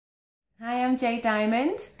I'm Jade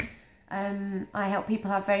Diamond. I help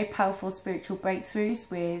people have very powerful spiritual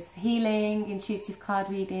breakthroughs with healing, intuitive card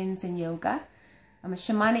readings and yoga. I'm a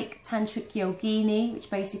shamanic tantric yogini, which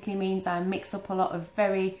basically means I mix up a lot of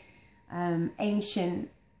very ancient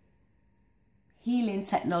healing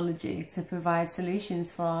technology to provide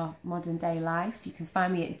solutions for our modern day life. You can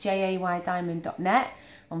find me at jaydiamond.net.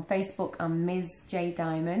 On Facebook, I'm Ms. J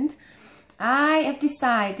Diamond. I have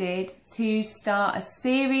decided to start a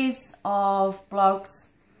series of blogs,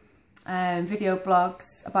 video blogs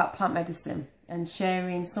about plant medicine and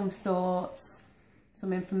sharing some thoughts,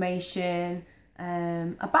 some information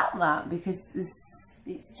about that, because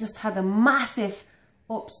it's just had a massive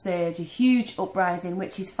upsurge, a huge uprising,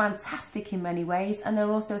 which is fantastic in many ways. And there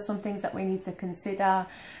are also some things that we need to consider,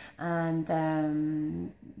 and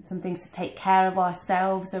some things to take care of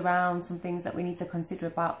ourselves around, some things that we need to consider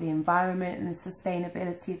about the environment and the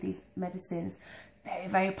sustainability of these medicines. Very,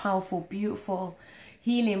 very powerful, beautiful,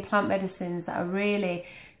 healing plant medicines that are really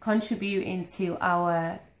contributing to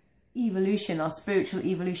our evolution, our spiritual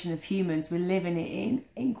evolution of humans. We're living in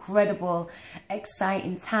incredible,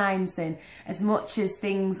 exciting times, and as much as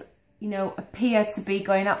things, you know, appear to be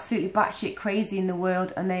going absolutely batshit crazy in the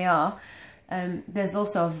world, and they are, there's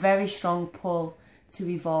also a very strong pull to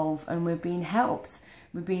evolve, and we're being helped.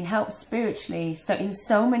 We're being helped spiritually, so in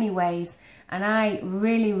so many ways. And I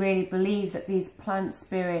really, really believe that these plant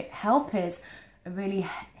spirit helpers are really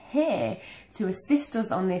here to assist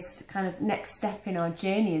us on this kind of next step in our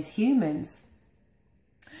journey as humans.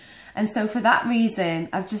 And so for that reason,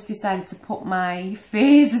 I've just decided to put my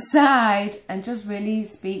fears aside and just really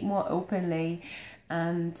speak more openly,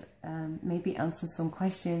 and maybe answer some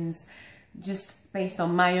questions just based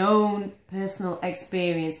on my own personal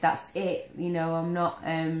experience. That's it. You know, I'm not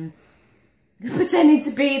pretending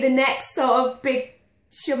to be the next sort of big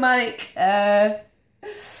shamanic,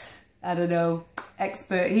 I don't know,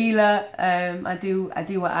 expert healer. I do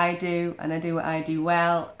what I do, and I do what I do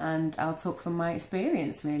well, and I'll talk from my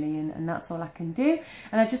experience really, and that's all I can do.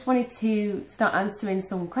 And I just wanted to start answering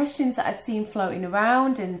some questions that I'd seen floating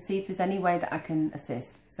around and see if there's any way that I can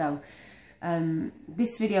assist. So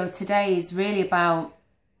this video today is really about,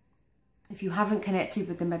 if you haven't connected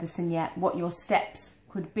with the medicine yet, what your steps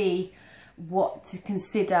could be, what to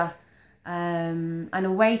consider, and a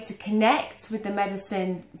way to connect with the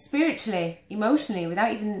medicine spiritually, emotionally,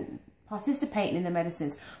 without even participating in the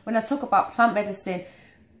medicines. When I talk about plant medicine,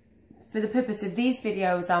 for the purpose of these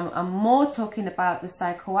videos, I'm more talking about the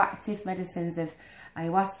psychoactive medicines of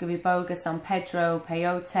ayahuasca, iboga, San Pedro,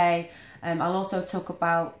 peyote. I'll also talk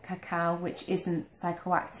about cacao, which isn't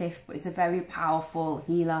psychoactive, but it's a very powerful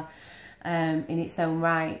healer in its own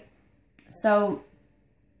right. So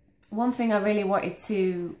one thing I really wanted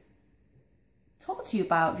to talk to you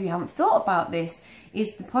about, if you haven't thought about this,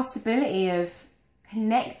 is the possibility of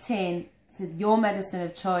connecting to your medicine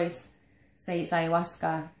of choice, say it's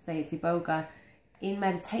ayahuasca, say it's iboga, in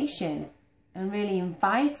meditation, and really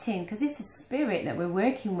inviting, because it's a spirit that we're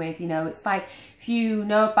working with. You know, it's like, if you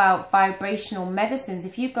know about vibrational medicines,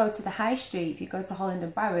 if you go to the high street, if you go to Holland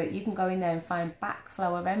and Barrett, you can go in there and find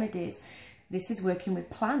backflower remedies. This is working with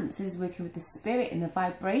plants. This is working with the spirit and the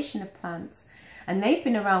vibration of plants. And they've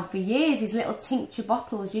been around for years. These little tincture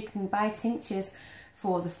bottles, you can buy tinctures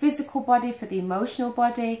for the physical body, for the emotional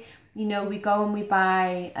body. You know, we go and we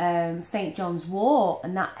buy St. John's wort,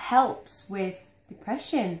 and that helps with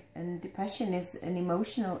depression, and depression is an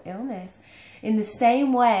emotional illness. In the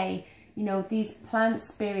same way, you know, these plant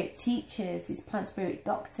spirit teachers, these plant spirit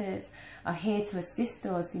doctors are here to assist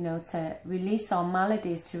us, you know, to release our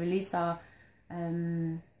maladies, to release our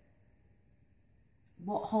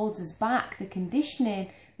what holds us back, the conditioning,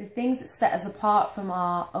 the things that set us apart from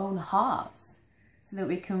our own hearts, so that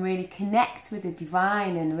we can really connect with the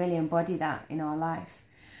divine and really embody that in our life.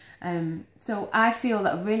 So I feel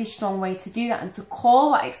that a really strong way to do that, and to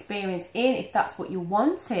call that experience in, if that's what you're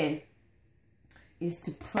wanting, is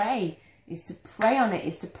to pray. Is to pray on it,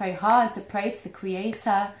 is to pray hard, to pray to the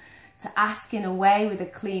Creator, to ask in a way with a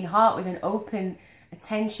clean heart, with an open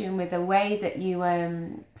attention, with a way that you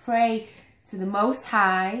pray to the Most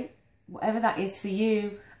High, whatever that is for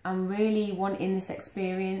you. I'm really wanting this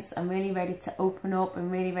experience. I'm really ready to open up. I'm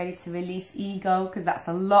really ready to release ego, because that's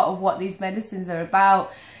a lot of what these medicines are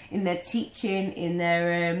about, in their teaching, in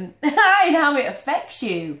their in how it affects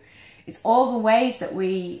you. It's all the ways that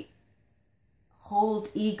we hold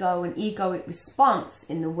ego and egoic response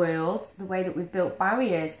in the world, the way that we've built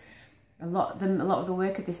barriers. A lot of the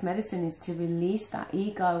work of this medicine is to release that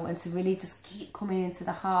ego, and to really just keep coming into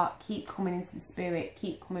the heart, keep coming into the spirit,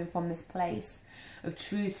 keep coming from this place of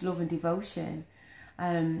truth, love and devotion.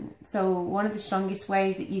 So one of the strongest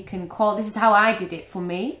ways that you can call, this is how I did it for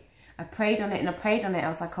me. I prayed on it and I prayed on it. I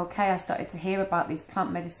was like, okay, I started to hear about these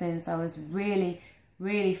plant medicines. I was really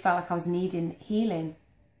felt like I was needing healing.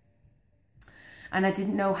 And I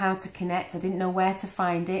didn't know how to connect. I didn't know where to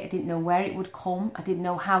find it. I didn't know where it would come. I didn't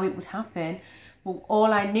know how it would happen. But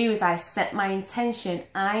all I knew is I set my intention.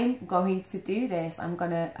 I'm going to do this. I'm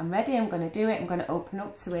ready. I'm going to do it. I'm going to open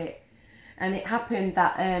up to it. And it happened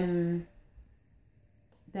that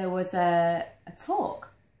there was a talk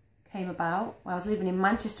came about. I was living in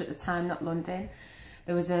Manchester at the time, not London.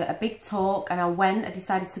 There was a big talk and I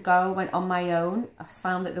decided to go, went on my own. I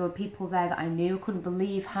found that there were people there that I knew. I couldn't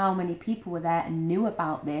believe how many people were there and knew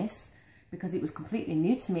about this, because it was completely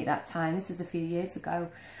new to me at that time. This was a few years ago.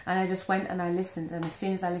 And I just went and I listened. And as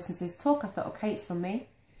soon as I listened to this talk, I thought, okay, it's for me.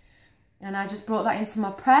 And I just brought that into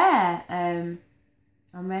my prayer. I'm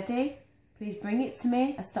ready. Please bring it to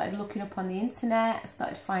me. I started looking up on the internet. I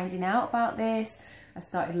started finding out about this. I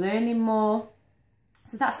started learning more.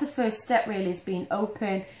 So that's the first step really, is being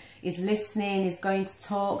open, is listening, is going to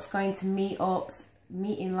talks, going to meetups,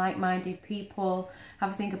 meeting like-minded people.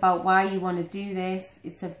 Have a think about why you want to do this.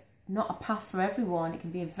 It's not a path for everyone. It can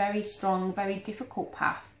be a very strong, very difficult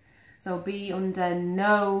path. So be under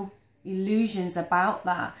no illusions about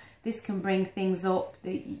that. This can bring things up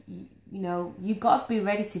that, you know, you've got to be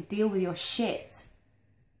ready to deal with your shit.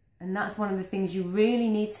 And that's one of the things you really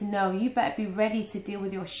need to know. You better be ready to deal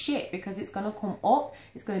with your shit, because it's going to come up.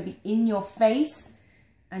 It's going to be in your face.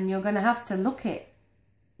 And you're going to have to look it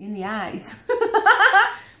in the eyes.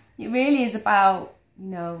 It really is about, you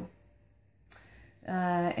know,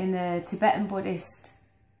 in the Tibetan Buddhist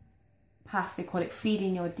path, they call it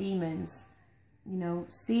feeding your demons. You know,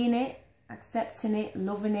 seeing it, accepting it,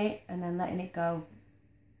 loving it, and then letting it go.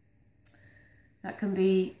 That can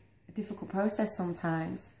be a difficult process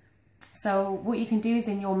sometimes. So what you can do is,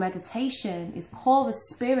 in your meditation, is call the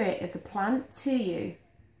spirit of the plant to you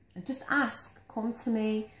and just ask, come to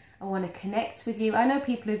me, I want to connect with you. I know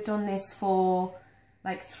people who've done this for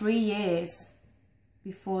like 3 years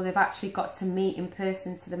before they've actually got to meet in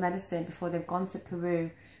person to the medicine, before they've gone to Peru,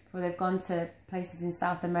 before they've gone to places in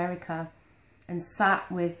South America and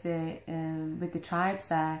sat with the tribes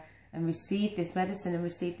there and received this medicine and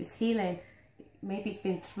received this healing. Maybe it's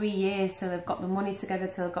been 3 years till they've got the money together,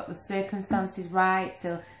 till they've got the circumstances right,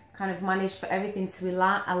 till kind of managed for everything to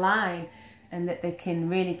align, and that they can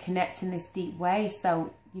really connect in this deep way.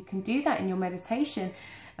 So you can do that in your meditation.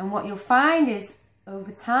 And what you'll find is,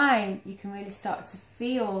 over time, you can really start to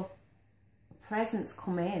feel a presence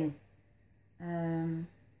come in.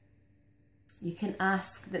 You can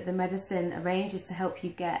ask that the medicine arranges to help you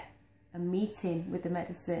get a meeting with the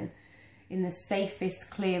medicine in the safest,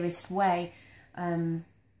 clearest way.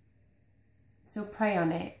 So pray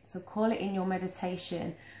on it. So call it in your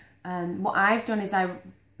meditation. What I've done is,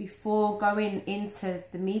 before going into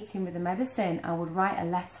the meeting with the medicine, I would write a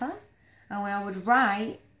letter, and when I would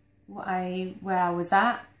write where I was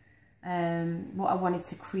at, what I wanted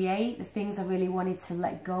to create, the things I really wanted to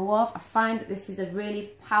let go of. I find that this is a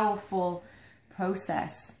really powerful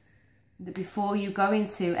process, that before you go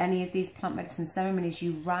into any of these plant medicine ceremonies,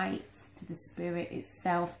 you write to the spirit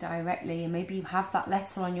itself directly, and maybe you have that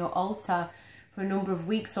letter on your altar for a number of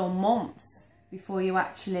weeks or months before you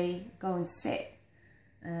actually go and sit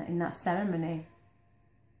in that ceremony.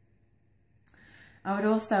 I would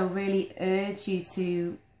also really urge you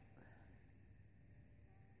to,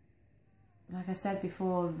 like I said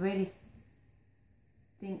before, really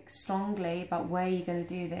think strongly about where you're going to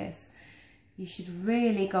do this. You should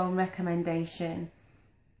really go on recommendation.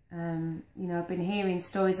 You know, I've been hearing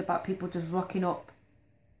stories about people just rocking up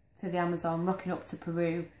to the Amazon, rocking up to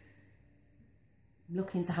Peru,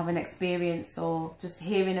 looking to have an experience, or just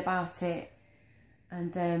hearing about it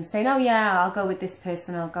and saying, oh yeah, I'll go with this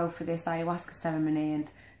person, I'll go for this ayahuasca ceremony, and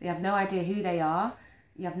they have no idea who they are.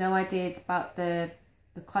 You have no idea about the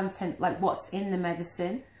content, like what's in the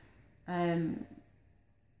medicine.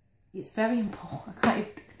 It's very important. I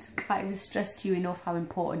can't even stress to you enough how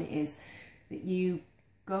important it is that you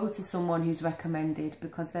go to someone who's recommended,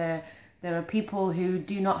 because there are people who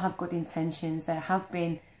do not have good intentions. There have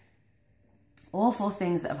been awful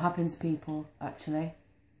things that have happened to people, actually,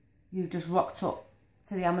 who've just rocked up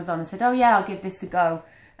to the Amazon and said, oh yeah, I'll give this a go,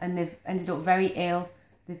 and they've ended up very ill.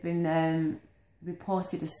 They've been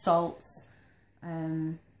reported assaults.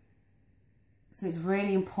 So it's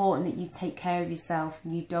really important that you take care of yourself,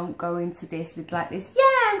 and you don't go into this with like this,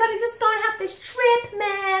 yeah, I'm going to just go and have this trip,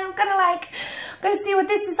 man. I'm going to see what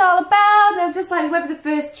this is all about. And I'm just like, whoever the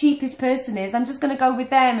first cheapest person is, I'm just going to go with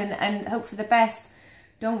them and hope for the best.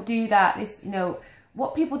 Don't do that. This, you know,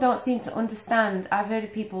 what people don't seem to understand, I've heard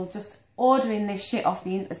of people just ordering this shit off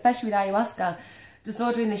the, especially with ayahuasca, just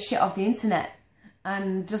ordering this shit off the internet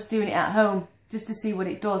and just doing it at home just to see what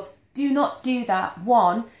it does. Do not do that.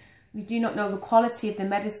 One, you do not know the quality of the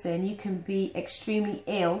medicine. You can be extremely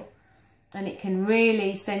ill and it can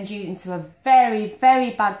really send you into a very,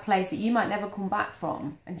 very bad place that you might never come back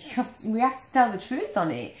from. And we have to tell the truth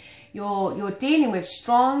on it. You're dealing with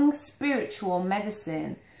strong spiritual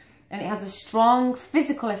medicine and it has a strong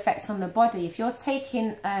physical effect on the body. If you're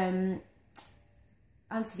taking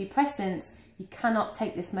antidepressants, you cannot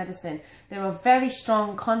take this medicine. There are very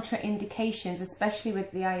strong contraindications, especially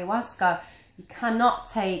with the ayahuasca. You cannot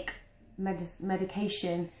take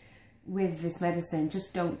medication with this medicine.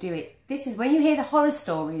 Just don't do it. This is when you hear the horror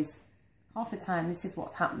stories, half the time this is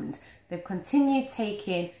what's happened. They've continued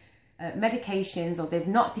taking medications, or they've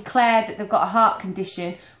not declared that they've got a heart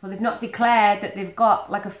condition, or they've not declared that they've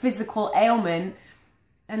got like a physical ailment,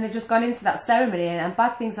 and they've just gone into that ceremony and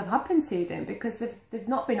bad things have happened to them because they've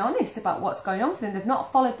not been honest about what's going on for them. They've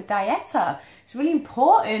not followed the dieta. It's really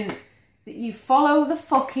important that you follow the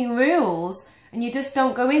fucking rules and you just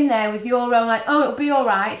don't go in there with your own, like, oh, it'll be all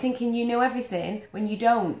right, thinking you know everything when you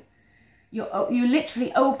don't. You're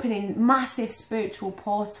literally opening massive spiritual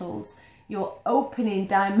portals. You're opening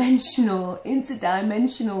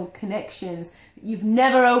interdimensional connections that you've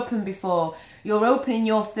never opened before. You're opening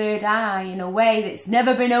your third eye in a way that's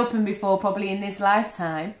never been opened before, probably in this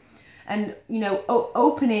lifetime. And, you know,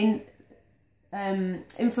 opening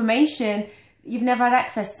information you've never had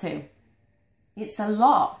access to. It's a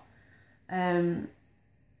lot. And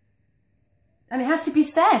it has to be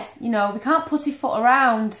said, you know, we can't pussyfoot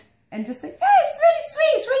around and just think, yeah, it's really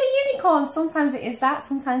sweet, it's really unicorn. Sometimes it is that,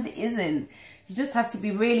 sometimes it isn't. You just have to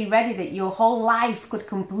be really ready that your whole life could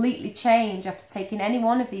completely change after taking any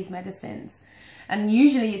one of these medicines. And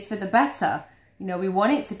usually it's for the better. You know, we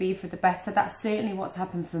want it to be for the better. That's certainly what's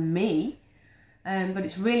happened for me. But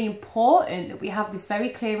it's really important that we have this very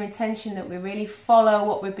clear intention, that we really follow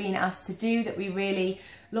what we're being asked to do, that we really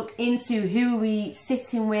look into who we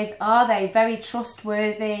sitting with. Are they very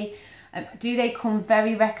trustworthy? Do they come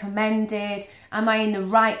very recommended? Am I in the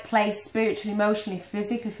right place spiritually, emotionally,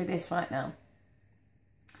 physically for this right now?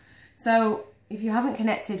 So if you haven't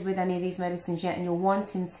connected with any of these medicines yet and you're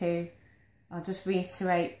wanting to, I'll just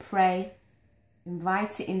reiterate, pray,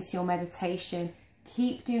 invite it into your meditation,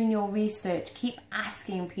 keep doing your research, keep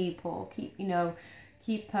asking people, keep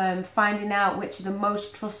finding out which are the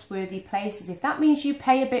most trustworthy places. If that means you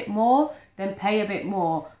pay a bit more, then pay a bit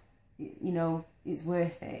more. You know, it's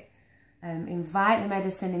worth it. Invite the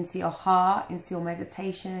medicine into your heart, into your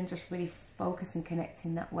meditation, and just really focus and connect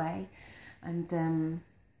in that way. And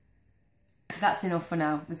that's enough for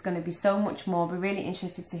now. There's going to be so much more. We're really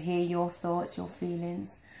interested to hear your thoughts, your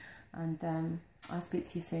feelings, and I'll speak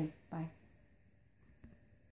to you soon. Bye.